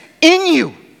lives in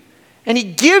you. And he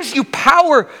gives you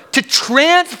power to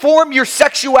transform your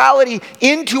sexuality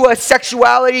into a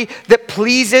sexuality that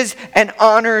pleases and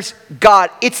honors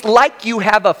God. It's like you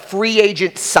have a free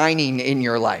agent signing in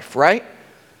your life, right?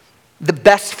 The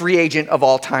best free agent of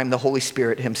all time, the Holy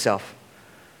Spirit himself.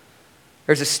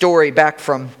 There's a story back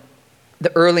from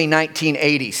the early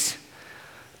 1980s.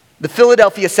 The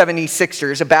Philadelphia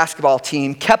 76ers, a basketball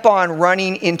team, kept on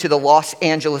running into the Los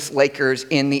Angeles Lakers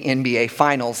in the NBA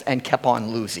Finals and kept on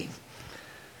losing.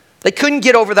 They couldn't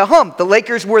get over the hump. The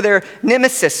Lakers were their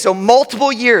nemesis. So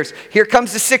multiple years, here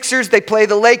comes the Sixers, they play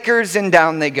the Lakers, and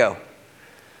down they go.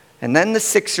 And then the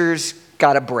Sixers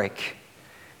got a break.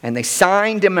 And they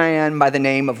signed a man by the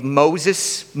name of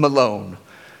Moses Malone,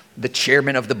 the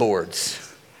chairman of the boards.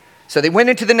 So they went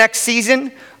into the next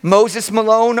season, Moses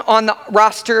Malone on the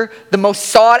roster, the most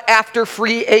sought-after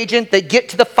free agent. They get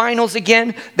to the finals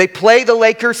again. They play the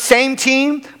Lakers, same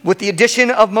team with the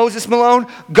addition of Moses Malone,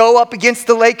 go up against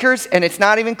the Lakers, and it's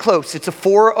not even close. It's a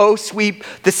 4-0 sweep.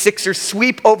 The Sixers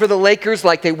sweep over the Lakers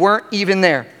like they weren't even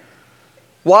there.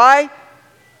 Why?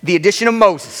 The addition of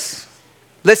Moses.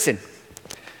 Listen.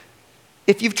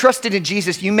 If you've trusted in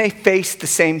Jesus, you may face the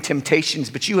same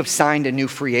temptations, but you have signed a new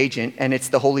free agent, and it's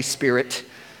the Holy Spirit.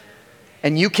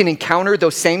 And you can encounter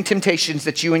those same temptations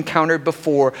that you encountered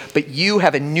before, but you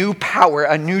have a new power,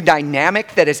 a new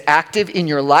dynamic that is active in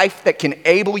your life that can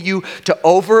enable you to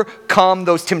overcome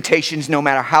those temptations no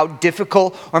matter how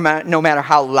difficult or no matter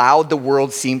how loud the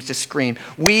world seems to scream.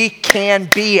 We can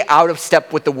be out of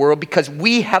step with the world because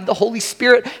we have the Holy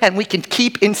Spirit and we can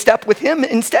keep in step with him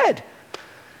instead.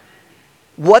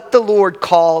 What the Lord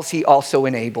calls, he also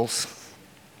enables.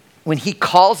 When he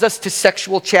calls us to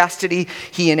sexual chastity,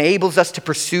 he enables us to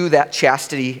pursue that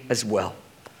chastity as well.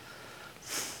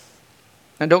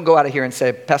 And don't go out of here and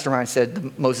say, Pastor Ryan said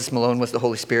that Moses Malone was the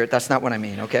Holy Spirit. That's not what I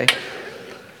mean, okay?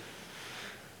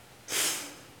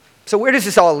 So where does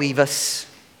this all leave us?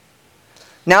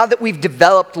 Now that we've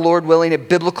developed, Lord willing, a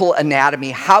biblical anatomy,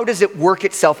 how does it work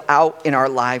itself out in our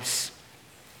lives?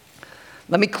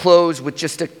 Let me close with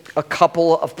just a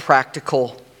couple of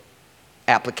practical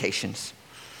applications.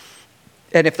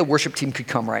 And if the worship team could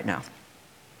come right now.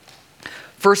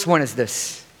 First one is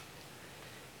this.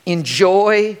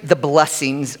 Enjoy the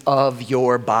blessings of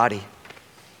your body.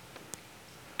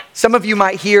 Some of you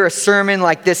might hear a sermon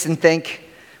like this and think,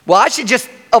 well, I should just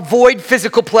avoid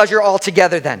physical pleasure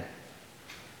altogether then.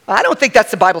 I don't think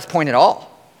that's the Bible's point at all.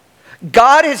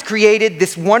 God has created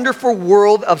this wonderful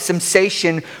world of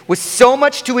sensation with so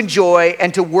much to enjoy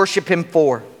and to worship Him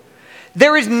for.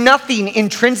 There is nothing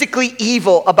intrinsically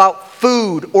evil about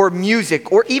food or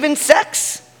music or even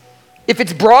sex. If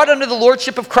it's brought under the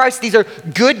lordship of Christ, these are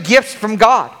good gifts from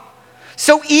God.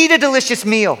 So eat a delicious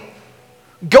meal.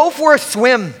 Go for a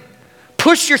swim.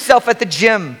 Push yourself at the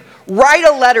gym. Write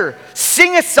a letter.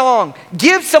 Sing a song.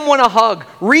 Give someone a hug.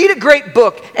 Read a great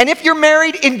book. And if you're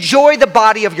married, enjoy the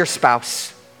body of your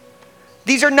spouse.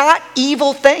 These are not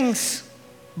evil things,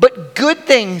 but good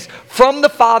things from the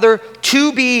Father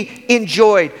to be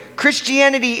enjoyed.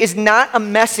 Christianity is not a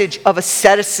message of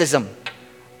asceticism.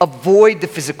 Avoid the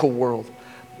physical world.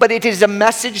 But it is a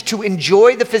message to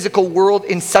enjoy the physical world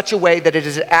in such a way that it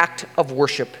is an act of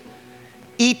worship.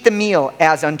 Eat the meal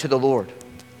as unto the Lord.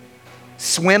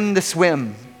 Swim the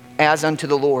swim as unto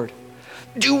the Lord.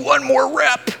 Do one more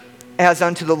rep as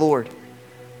unto the Lord.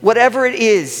 Whatever it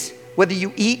is, whether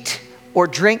you eat or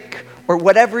drink or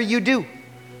whatever you do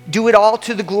it all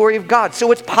to the glory of God.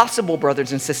 So it's possible,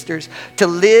 brothers and sisters, to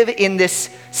live in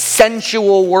this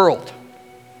sensual world.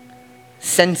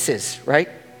 Senses, right?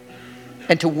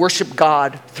 And to worship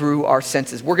God through our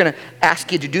senses. We're going to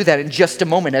ask you to do that in just a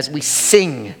moment as we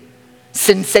sing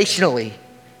sensationally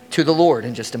to the Lord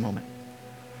in just a moment.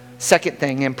 Second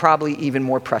thing, and probably even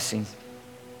more pressing,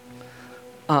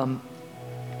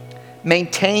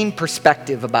 maintain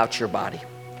perspective about your body.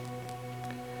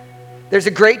 There's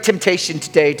a great temptation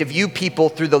today to view people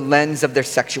through the lens of their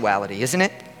sexuality, isn't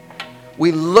it?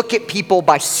 We look at people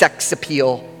by sex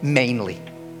appeal mainly.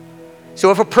 So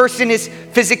if a person is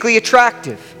physically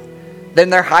attractive, then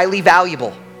they're highly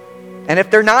valuable. And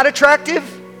if they're not attractive,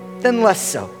 then less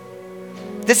so.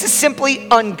 This is simply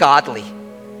ungodly.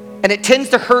 And it tends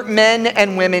to hurt men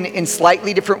and women in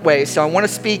slightly different ways. So I want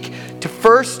to speak to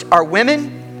first our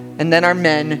women and then our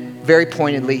men very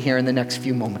pointedly here in the next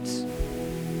few moments.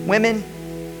 Women,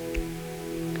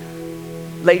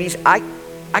 ladies, I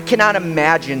cannot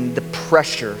imagine the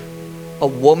pressure a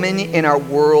woman in our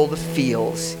world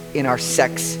feels in our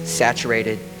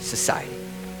sex-saturated society.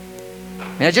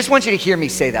 And I just want you to hear me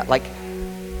say that. Like,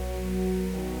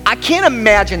 I can't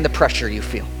imagine the pressure you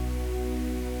feel.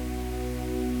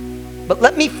 But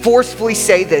let me forcefully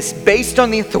say this based on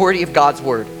the authority of God's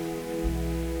word.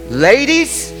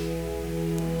 Ladies,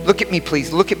 look at me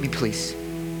please, look at me please.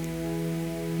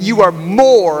 You are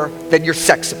more than your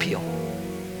sex appeal.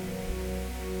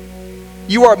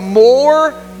 You are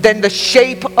more than the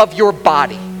shape of your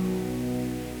body.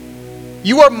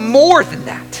 You are more than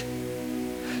that.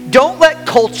 Don't let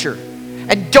culture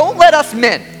and don't let us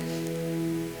men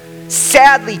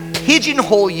sadly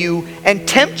pigeonhole you and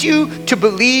tempt you to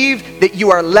believe that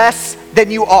you are less than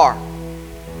you are.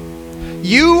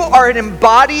 You are an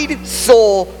embodied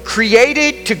soul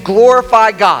created to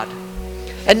glorify God.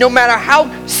 And no matter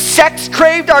how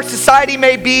sex-craved our society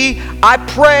may be, I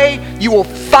pray you will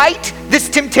fight this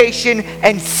temptation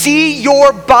and see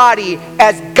your body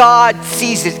as God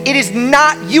sees it. It is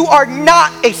not, you are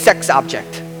not a sex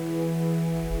object.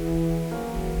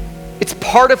 It's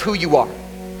part of who you are,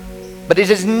 but it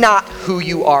is not who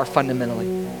you are fundamentally.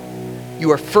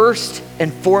 You are first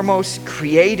and foremost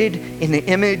created in the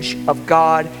image of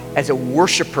God as a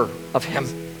worshiper of Him,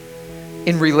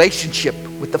 in relationship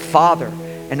with the Father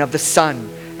and of the Son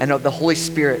and of the Holy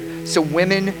Spirit. So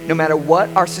women, no matter what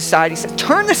our society says,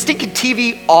 turn the stinking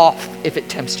TV off if it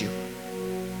tempts you.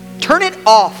 Turn it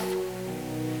off.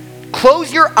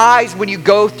 Close your eyes when you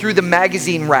go through the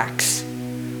magazine racks.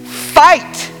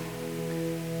 Fight.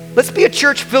 Let's be a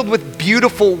church filled with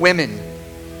beautiful women,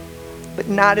 but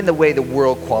not in the way the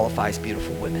world qualifies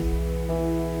beautiful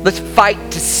women. Let's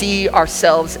fight to see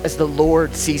ourselves as the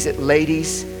Lord sees it,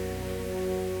 ladies.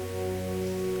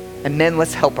 And men,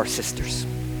 let's help our sisters.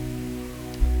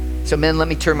 So men, let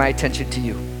me turn my attention to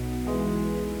you.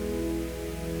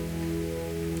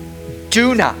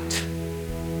 Do not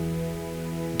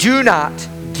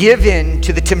give in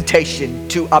to the temptation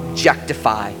to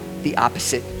objectify the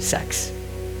opposite sex.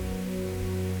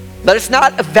 Let us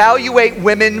not evaluate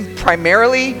women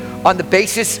primarily on the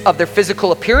basis of their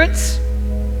physical appearance,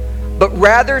 but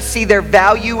rather see their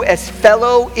value as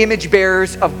fellow image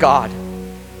bearers of God.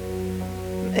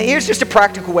 Here's just a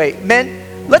practical way.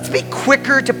 Men, let's be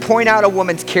quicker to point out a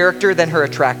woman's character than her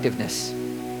attractiveness.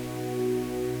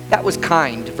 That was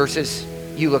kind versus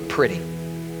you look pretty.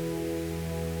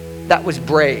 That was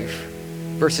brave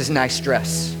versus nice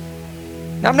dress.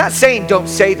 Now, I'm not saying don't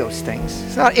say those things.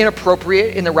 It's not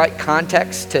inappropriate in the right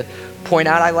context to point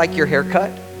out, I like your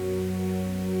haircut.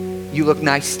 You look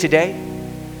nice today.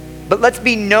 But let's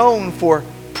be known for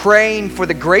praying for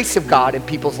the grace of God in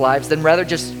people's lives than rather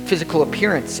just physical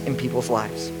appearance in people's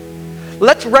lives.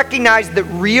 Let's recognize that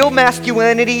real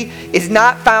masculinity is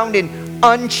not found in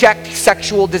unchecked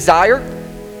sexual desire,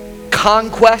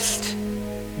 conquest,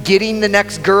 getting the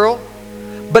next girl,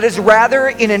 but is rather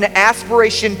in an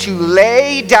aspiration to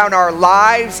lay down our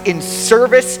lives in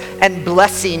service and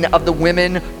blessing of the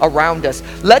women around us.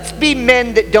 Let's be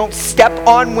men that don't step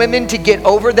on women to get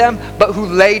over them, but who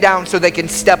lay down so they can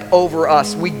step over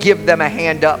us. We give them a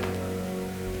hand up.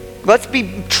 Let's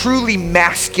be truly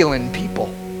masculine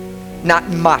people, not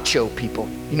macho people.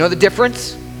 You know the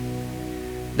difference?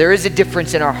 There is a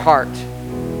difference in our heart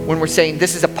when we're saying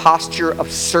this is a posture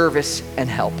of service and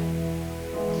help.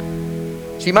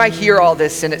 So you might hear all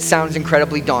this and it sounds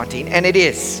incredibly daunting, and it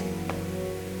is.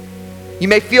 You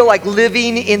may feel like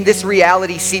living in this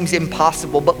reality seems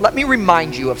impossible, but let me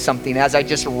remind you of something as I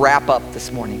just wrap up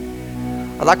this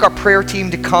morning. I'd like our prayer team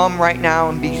to come right now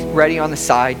and be ready on the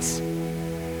sides.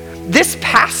 This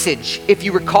passage, if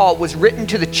you recall, was written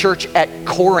to the church at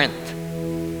Corinth.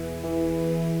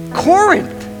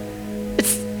 Corinth.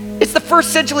 It's the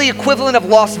first century equivalent of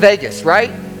Las Vegas, right?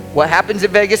 What happens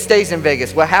in Vegas stays in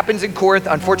Vegas. What happens in Corinth,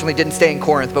 unfortunately, didn't stay in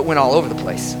Corinth, but went all over the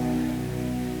place.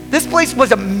 This place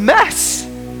was a mess.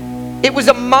 It was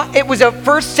a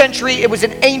first century, it was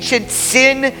an ancient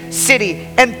sin city.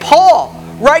 And Paul,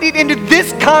 writing into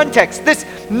this context, this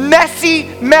messy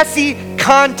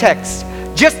context,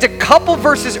 just a couple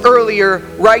verses earlier,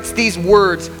 writes these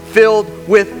words filled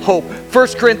with hope. 1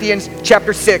 Corinthians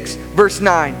chapter 6, verse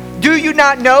 9. Do you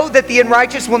not know that the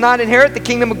unrighteous will not inherit the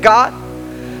kingdom of God?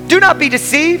 Do not be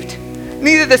deceived.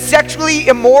 Neither the sexually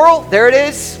immoral, there it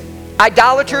is,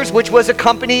 idolaters, which was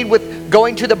accompanied with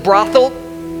going to the brothel,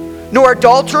 nor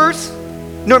adulterers,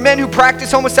 nor men who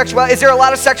practice homosexuality. Is there a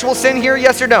lot of sexual sin here,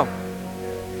 yes or no?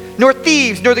 Nor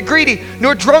thieves, nor the greedy,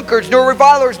 nor drunkards, nor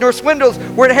revilers, nor swindlers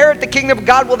will inherit the kingdom of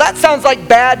God. Well, that sounds like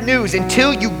bad news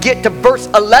until you get to verse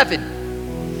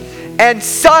 11. And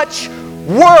such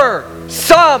were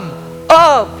some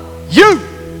of you.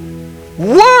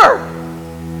 Were.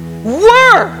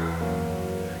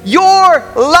 Your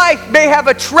life may have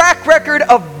a track record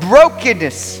of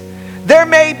brokenness. There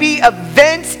may be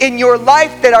events in your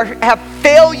life that have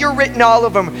failure written all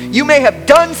of them. You may have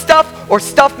done stuff, or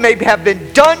stuff may have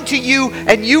been done to you,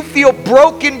 and you feel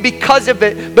broken because of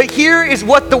it. But here is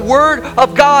what the Word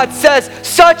of God says.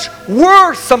 Such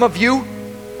were some of you.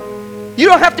 You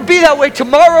don't have to be that way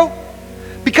tomorrow.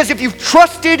 Because if you've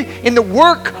trusted in the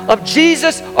work of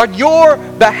Jesus on your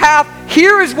behalf,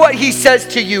 here is what he says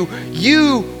to you.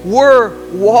 You were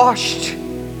washed.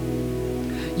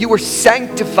 You were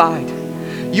sanctified.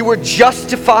 You were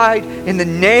justified in the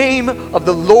name of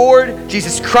the Lord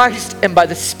Jesus Christ and by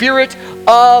the Spirit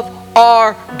of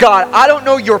our God. I don't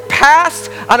know your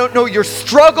past. I don't know your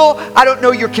struggle. I don't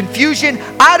know your confusion.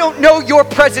 I don't know your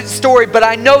present story, but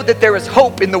I know that there is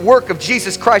hope in the work of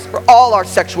Jesus Christ for all our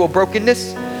sexual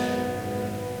brokenness.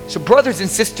 So brothers and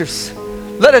sisters,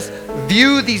 let us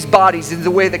view these bodies in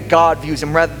the way that God views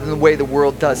them rather than the way the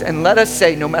world does. And let us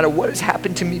say, no matter what has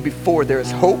happened to me before, there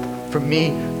is hope for me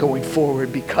going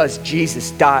forward because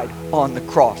Jesus died on the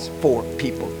cross for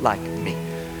people like me.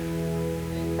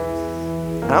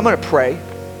 And I'm going to pray.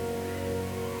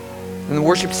 And the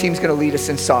worship team's going to lead us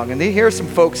in song. And here are some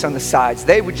folks on the sides.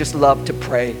 They would just love to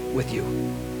pray with you.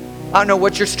 I don't know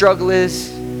what your struggle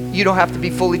is. You don't have to be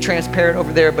fully transparent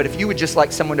over there. But if you would just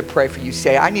like someone to pray for you,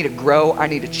 say, I need to grow. I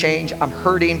need to change. I'm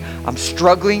hurting. I'm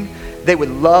struggling. They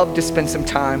would love to spend some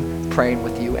time praying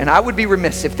with you. And I would be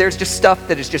remiss if there's just stuff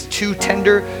that is just too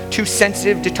tender, too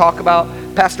sensitive to talk about.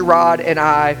 Pastor Rod and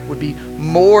I would be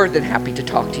more than happy to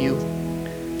talk to you.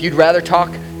 If you'd rather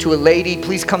talk to a lady,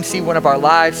 please come see one of our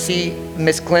lives. See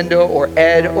Miss Glenda or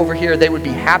Ed over here. They would be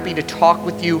happy to talk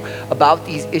with you about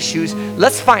these issues.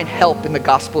 Let's find help in the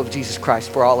gospel of Jesus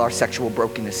Christ for all our sexual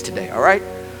brokenness today, all right?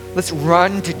 Let's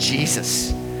run to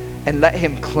Jesus and let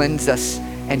him cleanse us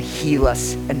and heal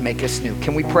us and make us new.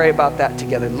 Can we pray about that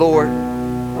together? Lord,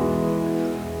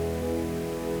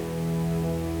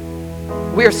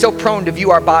 we are so prone to view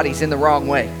our bodies in the wrong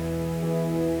way.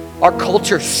 Our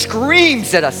culture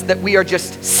screams at us that we are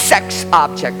just sex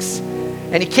objects,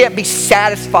 and he can't be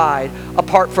satisfied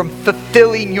apart from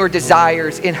fulfilling your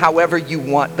desires in however you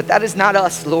want. But that is not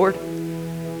us, Lord.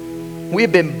 We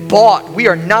have been bought. We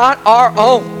are not our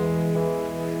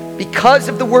own. Because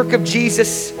of the work of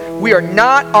Jesus, we are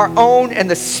not our own, and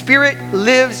the Spirit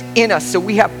lives in us. So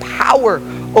we have power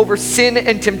over sin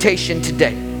and temptation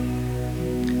today.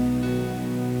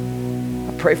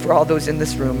 I pray for all those in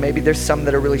this room. Maybe there's some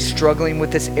that are really struggling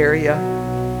with this area,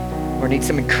 or need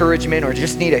some encouragement, or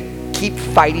just need to keep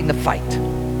fighting the fight.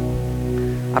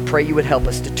 I pray you would help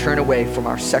us to turn away from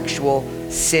our sexual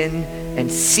sin and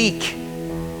seek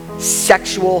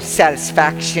sexual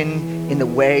satisfaction in the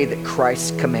way that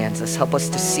Christ commands us. Help us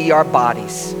to see our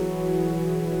bodies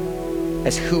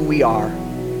as who we are,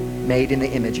 made in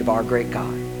the image of our great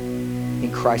God.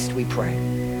 In Christ we pray.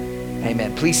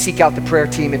 Amen. Please seek out the prayer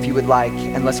team if you would like,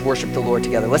 and let's worship the Lord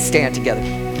together. Let's stand together.